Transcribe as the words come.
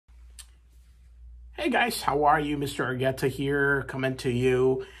Hey guys, how are you? Mr. Argueta here, coming to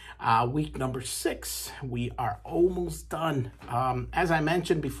you. Week number 6. We are almost done. As I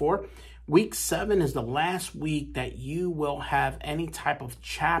mentioned before, week 7 is the last week that you will have any type of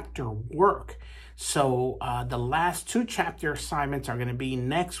chapter work. So the last 2 chapter assignments are going to be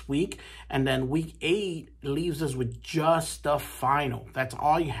next week, and then week 8 leaves us with just the final. That's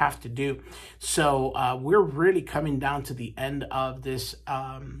all you have to do. So we're really coming down to the end of this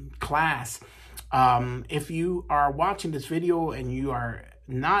class. If you are watching this video and you are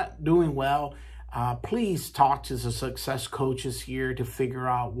not doing well, please talk to the success coaches here to figure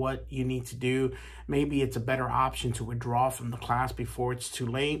out what you need to do. Maybe it's a better option to withdraw from the class before it's too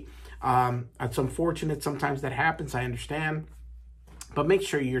late. It's unfortunate sometimes that happens, I understand. But make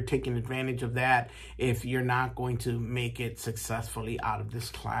sure you're taking advantage of that if you're not going to make it successfully out of this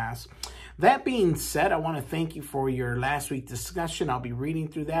class. That being said, I want to thank you for your last week discussion. I'll be reading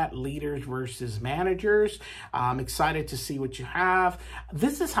through that, leaders versus managers. I'm excited to see what you have.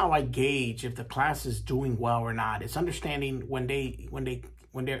 This is how I gauge if the class is doing well or not. It's understanding when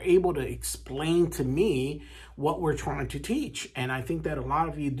they're able to explain to me what we're trying to teach. And I think that a lot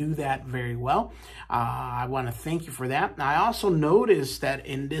of you do that very well. I want to thank you for that. Now, I also noticed that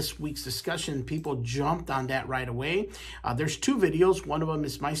in this week's discussion, people jumped on that right away. There's 2 videos. One of them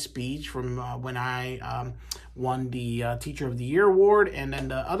is my speech from when I won the Teacher of the Year award. And then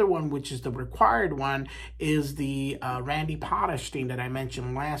the other one, which is the required one, is the Randy Potash thing that I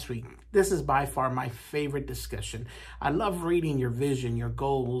mentioned last week. This is by far my favorite discussion. I love reading your vision, your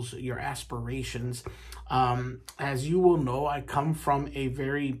goals, your aspirations. As you will know, I come from a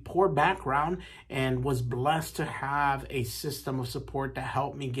very poor background and was blessed to have a system of support that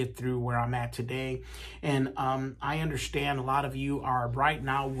helped me get through where I'm at today. And I understand a lot of you are right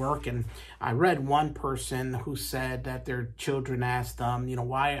now working. I read one person who said that their children asked them,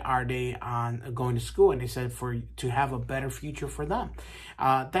 why are they going to school? And they said to have a better future for them.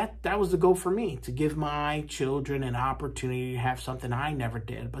 That was the goal for me, to give my children an opportunity to have something I never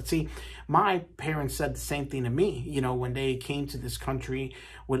did. But see, my parents said the same thing to me, when they came to this country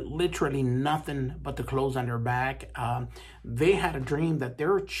with literally nothing but the clothes on their back. They had a dream that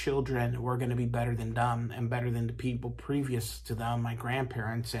their children were going to be better than them and better than the people previous to them, my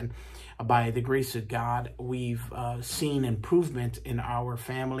grandparents. And by the grace of God, we've seen improvement in our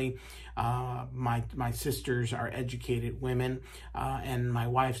family. My sisters are educated women, and my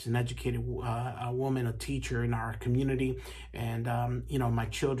wife's an educated woman, a teacher in our community. And, my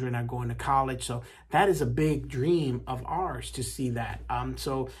children are going to college. So that is a big dream of ours to see that.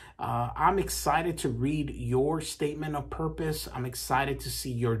 So I'm excited to read your statement of purpose. I'm excited to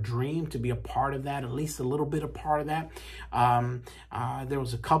see your dream, to be a part of that, at least a little bit a part of that. There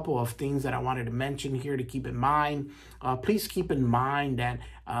was a couple of things that I wanted to mention here to keep in mind. Please keep in mind that,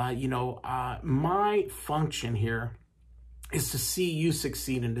 my function here is to see you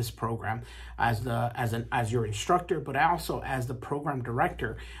succeed in this program as your instructor, but also as the program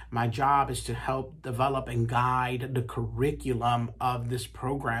director. My job is to help develop and guide the curriculum of this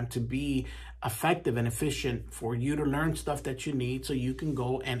program to be effective and efficient for you to learn stuff that you need so you can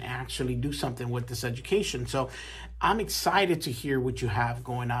go and actually do something with this education. So I'm excited to hear what you have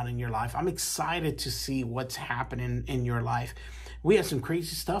going on in your life. I'm excited to see what's happening in your life. We have some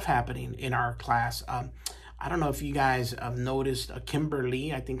crazy stuff happening in our class. I don't know if you guys have noticed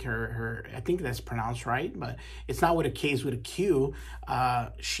Kimberly. I think I think that's pronounced right, but it's not with a K, it's with a Q.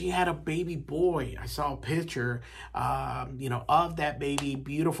 She had a baby boy. I saw a picture, of that baby,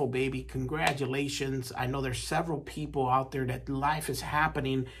 beautiful baby. Congratulations. I know there's several people out there that life is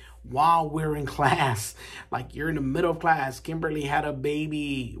happening while we're in class. Like, you're in the middle of class. Kimberly had a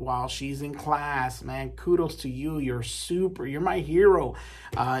baby while she's in class. Man, kudos to you. You're my hero.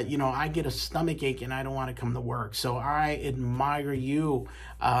 I get a stomach ache and I don't want to come to work. So I admire you.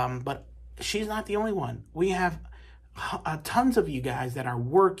 But she's not the only one. We have tons of you guys that are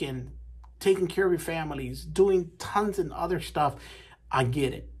working, taking care of your families, doing tons and other stuff. I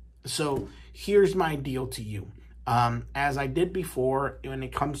get it. So here's my deal to you. As I did before, when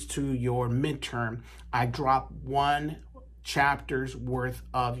it comes to your midterm, I drop 1 chapter's worth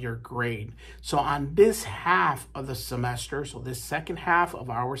of your grade. So on this half of the semester, so this second half of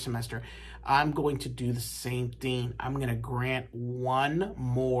our semester, I'm going to do the same thing. I'm going to grant 1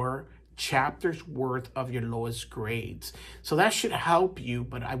 more chapter's worth of your lowest grades. So that should help you,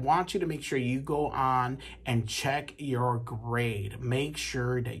 but I want you to make sure you go on and check your grade. Make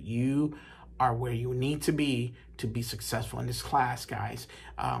sure that you are where you need to be successful in this class, guys.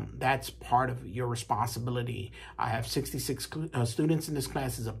 That's part of your responsibility. I have 66 students in this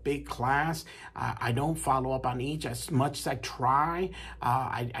class. It's a big class. I don't follow up on each as much as I try.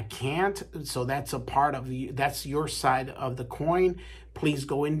 I can't. So that's a part of you. That's your side of the coin. Please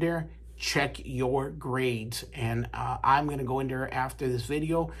go in there, check your grades. And I'm going to go in there after this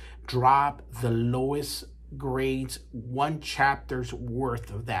video, drop the lowest grades, 1 chapter's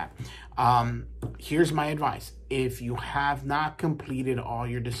worth of that. Here's my advice. If you have not completed all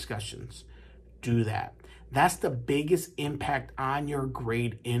your discussions, do that. That's the biggest impact on your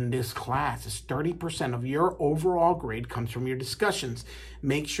grade in this class. It's 30% of your overall grade comes from your discussions.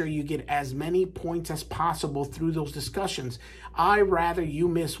 Make sure you get as many points as possible through those discussions. I'd rather you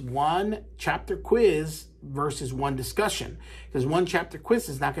miss 1 chapter quiz versus 1 discussion, because 1 chapter quiz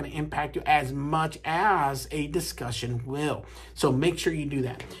is not going to impact you as much as a discussion will. So make sure you do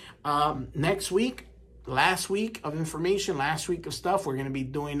that. Next week, last week of information, last week of stuff, we're going to be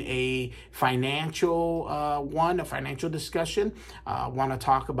doing a financial a financial discussion. Want to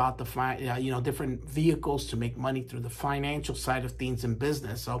talk about the different vehicles to make money through the financial side of things in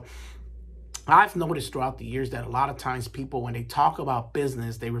business. So I've noticed throughout the years that a lot of times people, when they talk about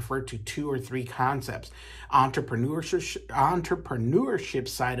business, they refer to 2 or 3 concepts. Entrepreneurship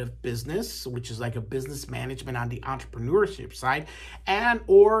side of business, which is like a business management on the entrepreneurship side, and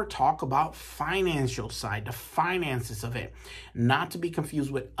or talk about financial side, the finances of it. Not to be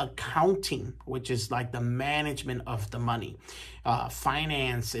confused with accounting, which is like the management of the money.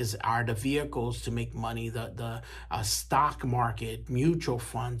 Finances are the vehicles to make money, the stock market, mutual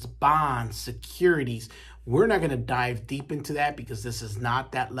funds, bonds, securities. We're not going to dive deep into that because this is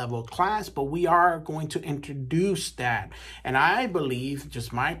not that level of class, but we are going to introduce that. And I believe,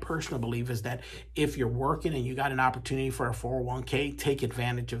 just my personal belief, is that if you're working and you got an opportunity for a 401k, take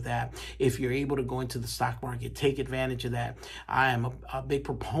advantage of that. If you're able to go into the stock market, take advantage of that. I am a big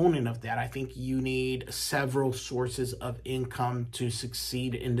proponent of that. I think you need several sources of income to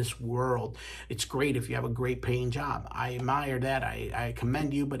succeed in this world. It's great if you have a great paying job. I admire that. I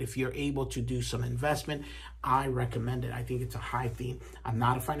commend you. But if you're able to do some investment, I recommend it. I think it's a high theme. I'm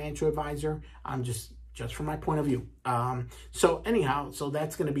not a financial advisor. I'm just from my point of view. So anyhow, so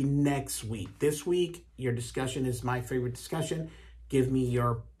that's going to be next week. This week, your discussion is my favorite discussion. Give me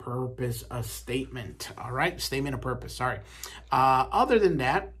your purpose statement. All right. Statement of purpose. Sorry. Other than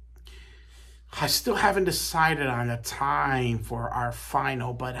that, I still haven't decided on a time for our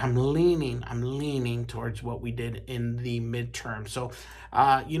final, but I'm leaning towards what we did in the midterm. So,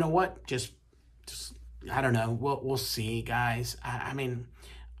 you know what? Just I don't know. We'll see, guys. I mean,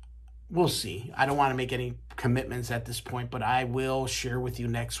 we'll see. I don't want to make any commitments at this point, but I will share with you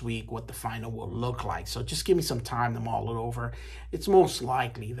next week what the final will look like. So just give me some time to mull it over. It's most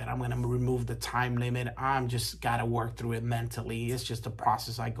likely that I'm going to remove the time limit. I'm just got to work through it mentally. It's just a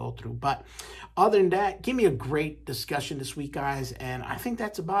process I go through. But other than that, give me a great discussion this week, guys. And I think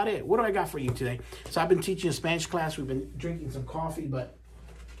that's about it. What do I got for you today? So I've been teaching a Spanish class. We've been drinking some coffee, but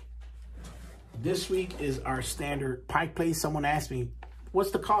this week is our standard Pike Place. Someone asked me,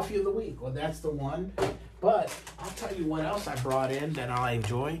 what's the coffee of the week? Well, that's the one. But I'll tell you what else I brought in that I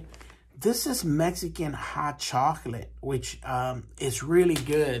enjoy. This is Mexican hot chocolate, which is really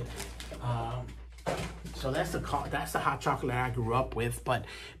good. So that's the hot chocolate I grew up with. But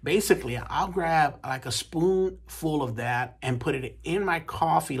basically, I'll grab like a spoonful of that and put it in my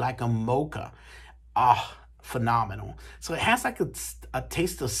coffee like a mocha. Phenomenal. So it has like a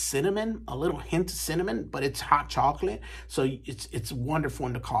taste of cinnamon, a little hint of cinnamon, but it's hot chocolate. So it's wonderful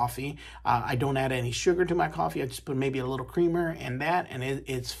in the coffee. I don't add any sugar to my coffee. I just put maybe a little creamer and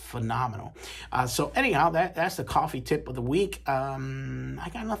it's phenomenal. So anyhow, that's the coffee tip of the week. I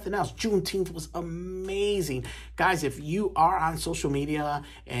got nothing else. Juneteenth was amazing. Guys, if you are on social media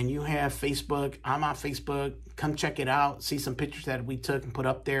and you have Facebook, I'm on Facebook. Come check it out. See some pictures that we took and put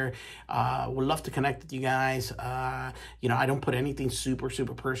up there. Would love to connect with you guys. You know, I don't put anything super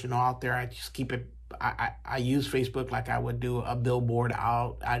personal out there. I just keep it. I use Facebook like I would do a billboard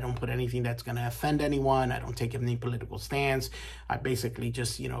out. I don't put anything that's going to offend anyone. I don't take any political stance. I basically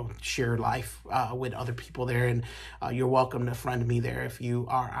just, you know, share life with other people there. And you're welcome to friend me there if you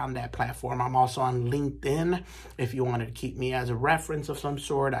are on that platform. I'm also on LinkedIn. If you wanted to keep me as a reference of some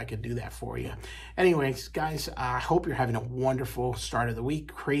sort, I could do that for you. Anyways, guys, I hope you're having a wonderful start of the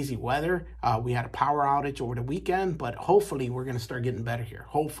week. Crazy weather. We had a power outage over the weekend, but hopefully we're going to start getting better here.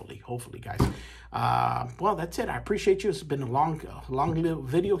 Hopefully, guys. Well, that's it. I appreciate you. It's been a long little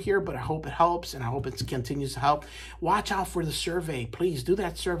video here, but I hope it helps and I hope it continues to help. Watch out for the survey. Please do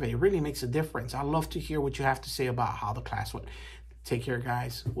that survey. It really makes a difference. I love to hear what you have to say about how the class went. Take care,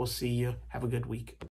 guys. We'll see you. Have a good week.